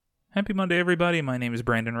Happy Monday, everybody. My name is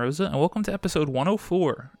Brandon Rosa, and welcome to episode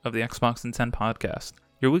 104 of the Xbox in 10 podcast,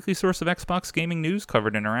 your weekly source of Xbox gaming news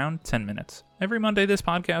covered in around 10 minutes. Every Monday, this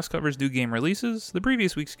podcast covers new game releases, the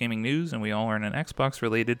previous week's gaming news, and we all learn an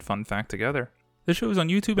Xbox-related fun fact together. The show is on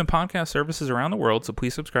YouTube and podcast services around the world, so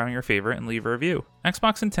please subscribe on your favorite and leave a review.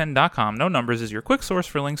 Xboxin10.com, no numbers, is your quick source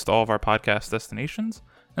for links to all of our podcast destinations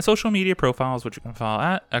and social media profiles, which you can follow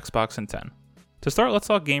at Xboxin10. To start, let's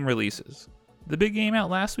talk game releases. The big game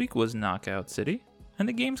out last week was Knockout City, and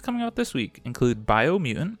the games coming out this week include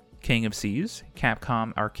Biomutant, King of Seas,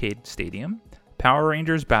 Capcom Arcade Stadium, Power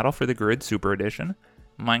Rangers Battle for the Grid Super Edition,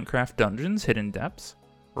 Minecraft Dungeons Hidden Depths,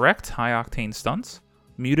 Wrecked High Octane Stunts,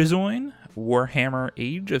 Mutazoin, Warhammer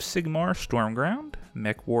Age of Sigmar Stormground,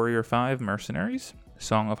 MechWarrior 5 Mercenaries,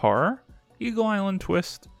 Song of Horror, Eagle Island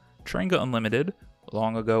Twist, Trenga Unlimited,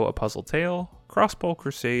 Long Ago A Puzzle Tale, Crossbow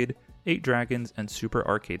Crusade, 8 Dragons, and Super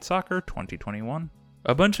Arcade Soccer 2021.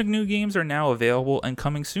 A bunch of new games are now available and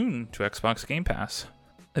coming soon to Xbox Game Pass.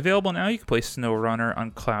 Available now, you can play SnowRunner on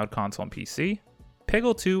Cloud Console and PC,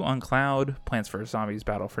 Peggle 2 on Cloud, Plants vs. Zombies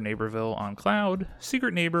Battle for Neighborville on Cloud,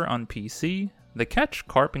 Secret Neighbor on PC, The Catch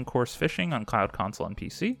Carp and Course Fishing on Cloud Console and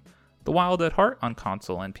PC, The Wild at Heart on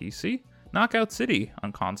console and PC, Knockout City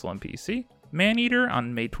on console and PC, Maneater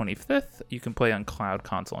on May 25th, you can play on Cloud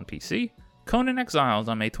Console and PC, Conan Exiles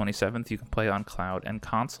on May 27th, you can play on Cloud and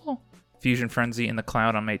console, Fusion Frenzy in the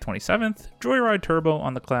Cloud on May 27th, Joyride Turbo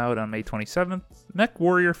on the Cloud on May 27th,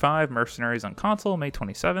 MechWarrior 5 Mercenaries on console May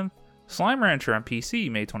 27th, Slime Rancher on PC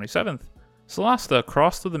May 27th, Solasta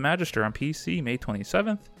Cross to the Magister on PC May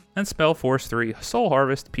 27th, and Spellforce 3 Soul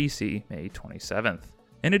Harvest PC May 27th.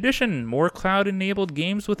 In addition, more cloud-enabled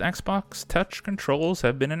games with Xbox Touch controls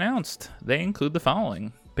have been announced. They include the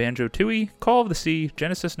following: Banjo-Tooie, Call of the Sea,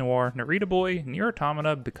 Genesis Noir, Narita Boy, Nier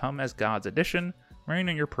Automata Become as Gods Edition, Rain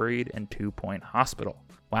on Your Parade, and 2 Point Hospital.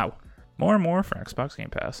 Wow, more and more for Xbox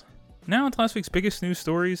Game Pass. Now into last week's biggest news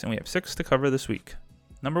stories, and we have 6 to cover this week.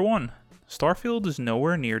 Number 1. Starfield is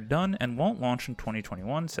nowhere near done and won't launch in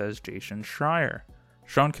 2021, says Jason Schreier.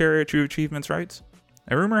 Sean Carey at True Achievements writes,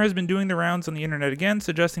 a rumor has been doing the rounds on the internet again,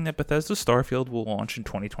 suggesting that Bethesda's Starfield will launch in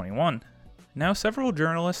 2021. Now, several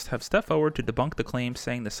journalists have stepped forward to debunk the claim,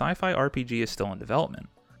 saying the sci-fi RPG is still in development.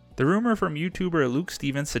 The rumor from YouTuber Luke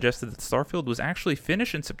Stevens suggested that Starfield was actually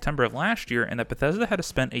finished in September of last year and that Bethesda had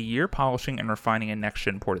spent a year polishing and refining a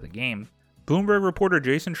next-gen port of the game. Bloomberg reporter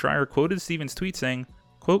Jason Schreier quoted Stevens' tweet saying,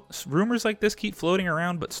 quote, rumors like this keep floating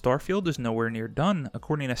around, but Starfield is nowhere near done,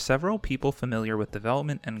 according to several people familiar with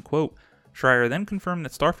development, end quote. Schreier then confirmed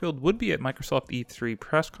that Starfield would be at Microsoft E3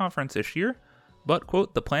 press conference this year, but,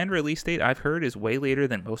 quote, the planned release date I've heard is way later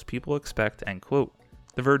than most people expect, end quote.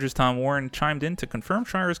 The Verge's Tom Warren chimed in to confirm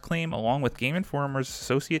Schreier's claim along with Game Informer's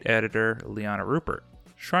associate editor, Liana Rupert.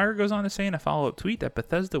 Schreier goes on to say in a follow-up tweet that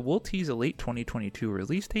Bethesda will tease a late 2022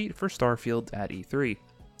 release date for Starfield at E3.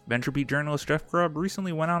 VentureBeat journalist Jeff Grubb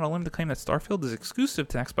recently went out on a limb to claim that Starfield is exclusive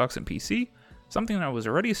to Xbox and PC, something that was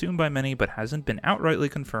already assumed by many but hasn't been outrightly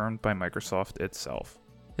confirmed by Microsoft itself.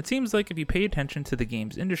 It seems like if you pay attention to the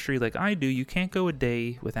games industry like I do, you can't go a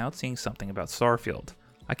day without seeing something about Starfield.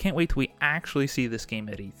 I can't wait till we actually see this game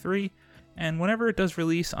at E3, and whenever it does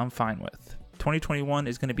release, I'm fine with. 2021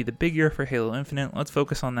 is going to be the big year for Halo Infinite, let's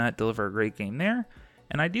focus on that, deliver a great game there,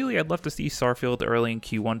 and ideally I'd love to see Starfield early in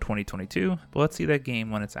Q1 2022, but let's see that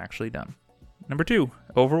game when it's actually done. Number 2,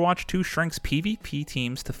 Overwatch 2 shrinks PvP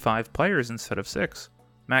teams to 5 players instead of 6.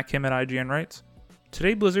 Matt Kim at IGN writes,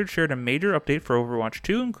 today Blizzard shared a major update for Overwatch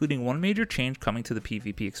 2, including one major change coming to the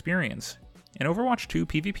PvP experience. In Overwatch 2,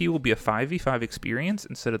 PvP will be a 5v5 experience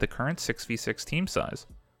instead of the current 6v6 team size.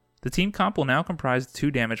 The team comp will now comprise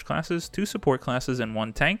 2 damage classes, 2 support classes, and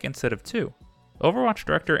 1 tank instead of 2. Overwatch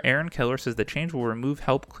director Aaron Keller says the change will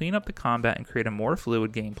help clean up the combat and create a more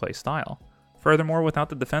fluid gameplay style. Furthermore, without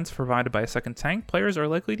the defense provided by a second tank, players are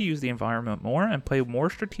likely to use the environment more and play more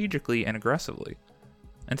strategically and aggressively.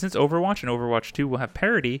 And since Overwatch and Overwatch 2 will have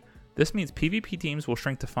parity, this means PvP teams will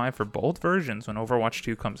shrink to 5 for both versions when Overwatch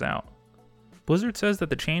 2 comes out. Blizzard says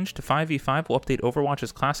that the change to 5v5 will update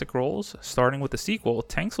Overwatch's classic roles. Starting with the sequel,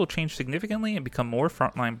 tanks will change significantly and become more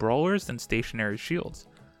frontline brawlers than stationary shields.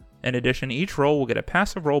 In addition, each role will get a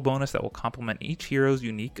passive role bonus that will complement each hero's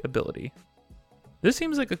unique ability. This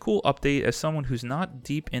seems like a cool update as someone who's not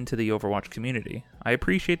deep into the Overwatch community. I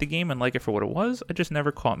appreciate the game and like it for what it was, it just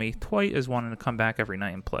never caught me quite as wanting to come back every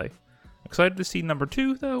night and play. Excited to see number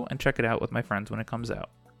 2 though, and check it out with my friends when it comes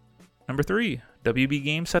out. Number 3, WB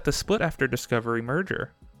Games set to split after Discovery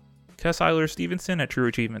merger. Kess Eiler Stevenson at True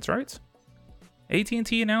Achievements writes,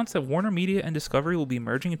 AT&T announced that Warner Media and Discovery will be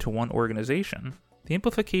merging into one organization. The The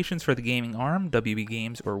implications for the gaming arm, WB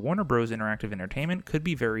Games, or Warner Bros. Interactive Entertainment could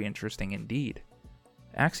be very interesting indeed.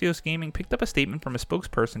 Axios Gaming picked up a statement from a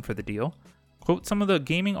spokesperson for the deal. Quote, some of the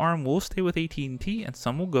gaming arm will stay with AT&T and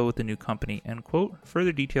some will go with the new company, end quote.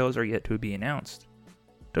 Further details are yet to be announced.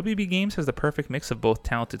 WB Games has the perfect mix of both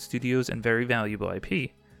talented studios and very valuable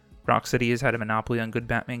IP. Rocksteady has had a monopoly on good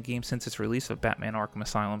Batman games since its release of Batman Arkham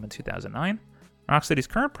Asylum in 2009. Rocksteady's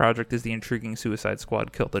current project is the intriguing Suicide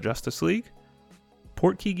Squad Kill the Justice League.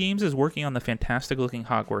 Portkey Games is working on the fantastic-looking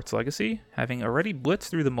Hogwarts Legacy, having already blitzed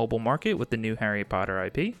through the mobile market with the new Harry Potter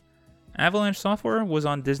IP. Avalanche Software was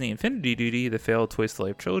on Disney Infinity duty, the failed Toys to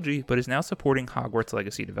Life trilogy, but is now supporting Hogwarts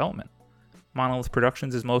Legacy development. Monolith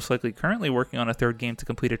Productions is most likely currently working on a third game to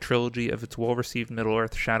complete a trilogy of its well-received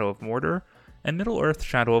Middle-earth Shadow of Mordor and Middle-earth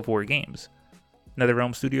Shadow of War games.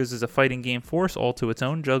 NetherRealm Studios is a fighting game force all to its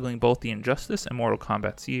own, juggling both the Injustice and Mortal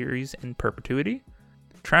Kombat series in perpetuity.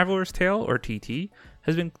 Traveler's Tale, or TT,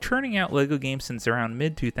 has been churning out LEGO games since around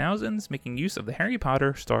mid-2000s, making use of the Harry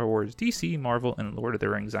Potter, Star Wars, DC, Marvel, and Lord of the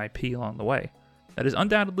Rings IP along the way. That is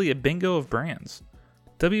undoubtedly a bingo of brands.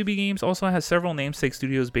 WB Games also has several namesake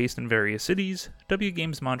studios based in various cities. W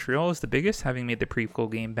Games Montreal is the biggest, having made the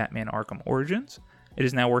prequel game Batman Arkham Origins. It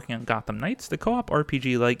is now working on Gotham Knights, the co-op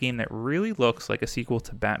RPG light game that really looks like a sequel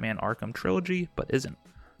to Batman Arkham Trilogy, but isn't.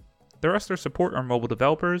 The rest of support are mobile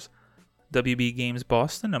developers, WB Games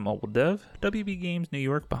Boston, a mobile dev, WB Games New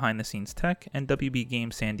York behind-the-scenes tech, and WB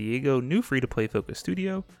Games San Diego, new free-to-play focused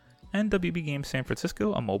studio, and WB Games San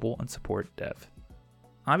Francisco, a mobile and support dev.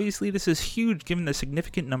 Obviously, this is huge given the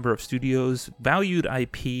significant number of studios, valued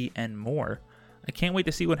IP, and more. I can't wait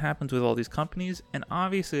to see what happens with all these companies, and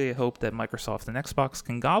obviously I hope that Microsoft and Xbox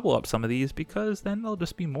can gobble up some of these because then they'll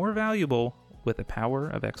just be more valuable with the power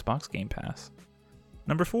of Xbox Game Pass.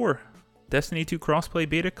 Number 4. Destiny 2 crossplay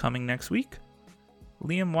beta coming next week.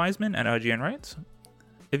 Liam Wiseman at IGN writes,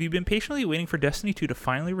 if you've been patiently waiting for Destiny 2 to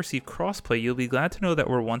finally receive crossplay, you'll be glad to know that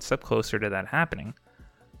we're one step closer to that happening.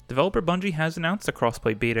 Developer Bungie has announced a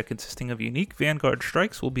crossplay beta consisting of unique Vanguard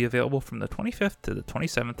strikes will be available from the 25th to the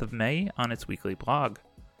 27th of May on its weekly blog.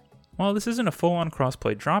 While this isn't a full-on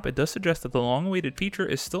crossplay drop, it does suggest that the long-awaited feature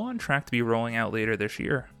is still on track to be rolling out later this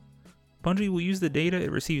year. Bungie will use the data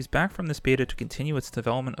it receives back from this beta to continue its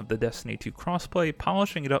development of the Destiny 2 crossplay,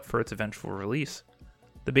 polishing it up for its eventual release.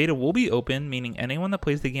 The beta will be open, meaning anyone that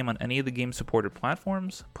plays the game on any of the game's supported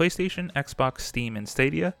platforms, PlayStation, Xbox, Steam, and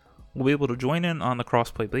Stadia, will be able to join in on the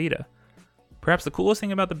crossplay beta. Perhaps the coolest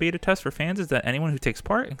thing about the beta test for fans is that anyone who takes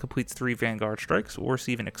part and completes 3 Vanguard strikes will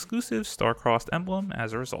receive an exclusive star-crossed emblem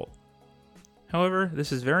as a result. However,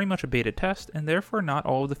 this is very much a beta test, and therefore not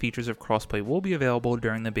all of the features of crossplay will be available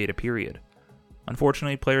during the beta period.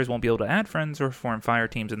 Unfortunately, players won't be able to add friends or form fire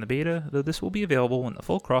teams in the beta, though this will be available when the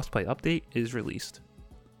full crossplay update is released.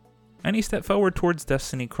 Any step forward towards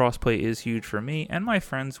Destiny crossplay is huge for me and my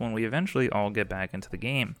friends when we eventually all get back into the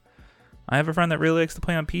game. I have a friend that really likes to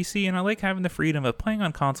play on PC, and I like having the freedom of playing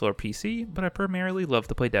on console or PC, but I primarily love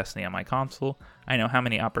to play Destiny on my console. I know how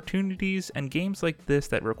many opportunities and games like this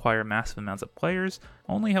that require massive amounts of players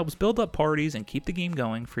only helps build up parties and keep the game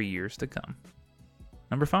going for years to come.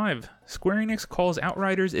 Number 5. Square Enix calls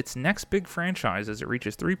Outriders its next big franchise as it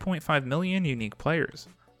reaches 3.5 million unique players.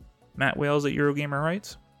 Matt Wales at Eurogamer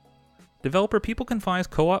writes, developer People Can Fly's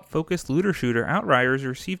co-op focused looter shooter Outriders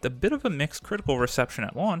received a bit of a mixed critical reception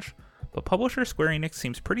at launch, but publisher Square Enix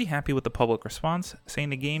seems pretty happy with the public response, saying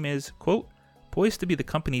the game is, quote, poised to be the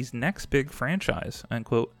company's next big franchise, end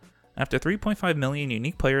quote, after 3.5 million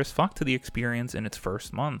unique players flocked to the experience in its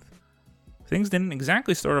first month. Things didn't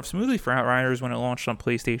exactly start off smoothly for Outriders when it launched on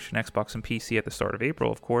PlayStation, Xbox, and PC at the start of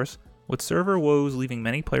April, of course, with server woes leaving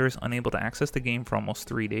many players unable to access the game for almost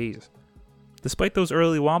 3 days. Despite those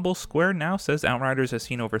early wobbles, Square now says Outriders has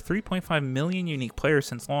seen over 3.5 million unique players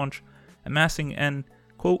since launch, amassing an,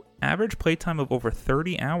 quote, average playtime of over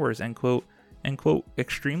 30 hours, end quote, and quote,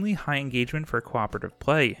 extremely high engagement for cooperative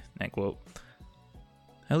play, end quote.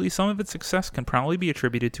 At least some of its success can probably be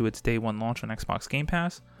attributed to its day one launch on Xbox Game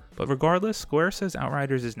Pass, but regardless, Square says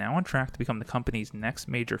Outriders is now on track to become the company's next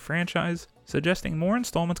major franchise, suggesting more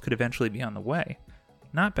installments could eventually be on the way.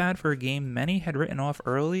 Not bad for a game many had written off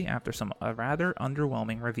early after some rather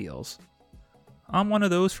underwhelming reveals. I'm one of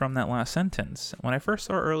those from that last sentence. When I first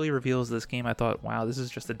saw early reveals of this game, I thought, wow, this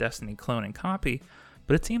is just a Destiny clone and copy,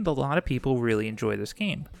 but it seemed a lot of people really enjoy this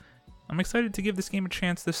game. I'm excited to give this game a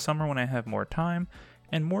chance this summer when I have more time,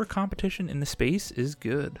 and more competition in the space is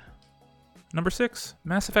good. Number 6.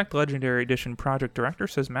 Mass Effect Legendary Edition project director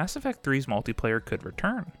says Mass Effect 3's multiplayer could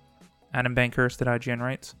return. Adam Bankhurst at IGN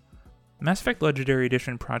writes, Mass Effect Legendary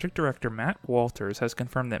Edition project director Matt Walters has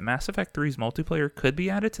confirmed that Mass Effect 3's multiplayer could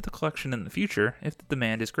be added to the collection in the future if the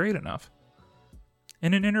demand is great enough.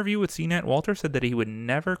 In an interview with CNET, Walters said that he would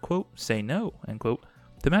never, quote, say no, end quote,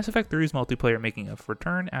 to Mass Effect 3's multiplayer making a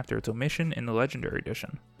return after its omission in the Legendary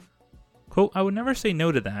Edition. Quote, I would never say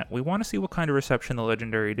no to that. We want to see what kind of reception the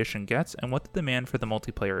Legendary Edition gets and what the demand for the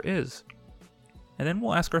multiplayer is. And then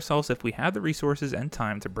we'll ask ourselves if we have the resources and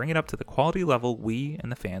time to bring it up to the quality level we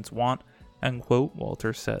and the fans want, end quote,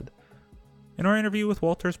 Walters said. In our interview with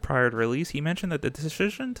Walters prior to release, he mentioned that the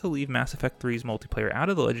decision to leave Mass Effect 3's multiplayer out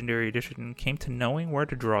of the Legendary Edition came to knowing where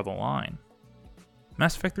to draw the line.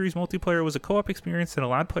 Mass Effect 3's multiplayer was a co-op experience that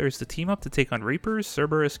allowed players to team up to take on Reapers,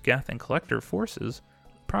 Cerberus, Geth, and Collector forces.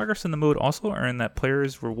 Progress in the mode also earned that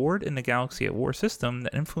players reward in the Galaxy at War system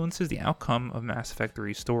that influences the outcome of Mass Effect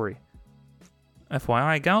 3's story.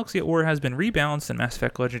 FYI, Galaxy at War has been rebalanced in Mass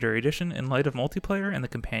Effect Legendary Edition in light of multiplayer and the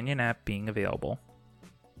companion app being available.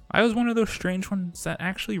 I was one of those strange ones that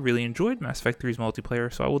actually really enjoyed Mass Effect 3's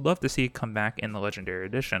multiplayer, so I would love to see it come back in the Legendary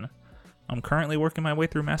Edition. I'm currently working my way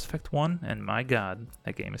through Mass Effect 1, and my god,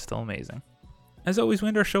 that game is still amazing. As always, we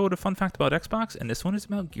end our show with a fun fact about Xbox, and this one is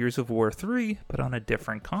about Gears of War 3, but on a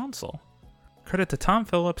different console. Credit to Tom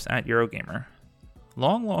Phillips at Eurogamer.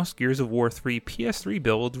 Long lost Gears of War 3 PS3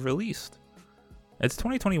 build released. It's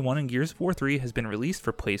 2021 and Gears of War 3 has been released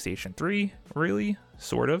for PlayStation 3, really?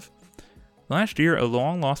 Sort of. Last year, a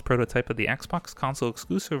long-lost prototype of the Xbox console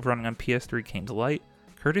exclusive running on PS3 came to light,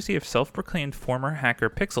 courtesy of self-proclaimed former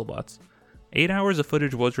hacker Pixelbutts. 8 hours of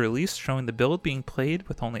footage was released showing the build being played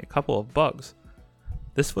with only a couple of bugs.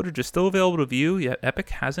 This footage is still available to view, yet Epic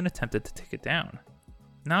hasn't attempted to take it down.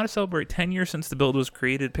 Now to celebrate 10 years since the build was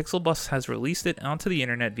created, Pixelbutts has released it onto the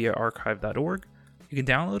internet via archive.org. You can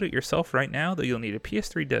download it yourself right now, though you'll need a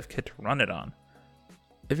PS3 dev kit to run it on.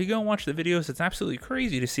 If you go and watch the videos, it's absolutely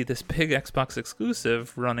crazy to see this big Xbox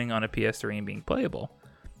exclusive running on a PS3 and being playable.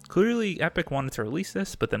 Clearly, Epic wanted to release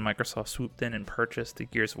this, but then Microsoft swooped in and purchased the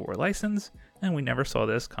Gears of War license, and we never saw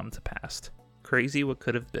this come to pass. Crazy what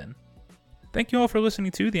could have been. Thank you all for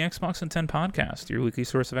listening to the Xbox in 10 podcast, your weekly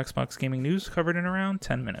source of Xbox gaming news covered in around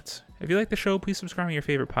 10 minutes. If you like the show, please subscribe to your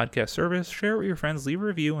favorite podcast service, share it with your friends, leave a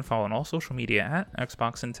review, and follow on all social media at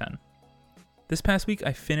Xbox in 10. This past week,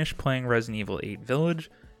 I finished playing Resident Evil 8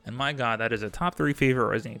 Village, and my god, that is a top 3 favorite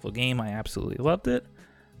Resident Evil game. I absolutely loved it.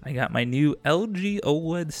 I got my new LG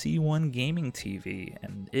OLED C1 gaming TV,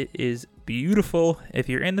 and it is beautiful. If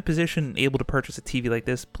you're in the position and able to purchase a TV like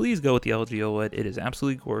this, please go with the LG OLED. It is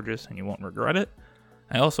absolutely gorgeous, and you won't regret it.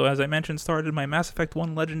 I also, as I mentioned, started my Mass Effect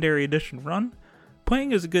 1 Legendary Edition run,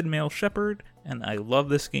 playing as a good male shepherd, and I love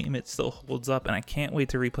this game. It still holds up, and I can't wait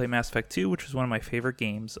to replay Mass Effect 2, which is one of my favorite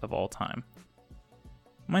games of all time.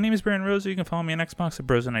 My name is Brandon Rosa. You can follow me on Xbox at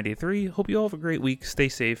Brosen93. Hope you all have a great week, stay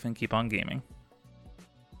safe, and keep on gaming.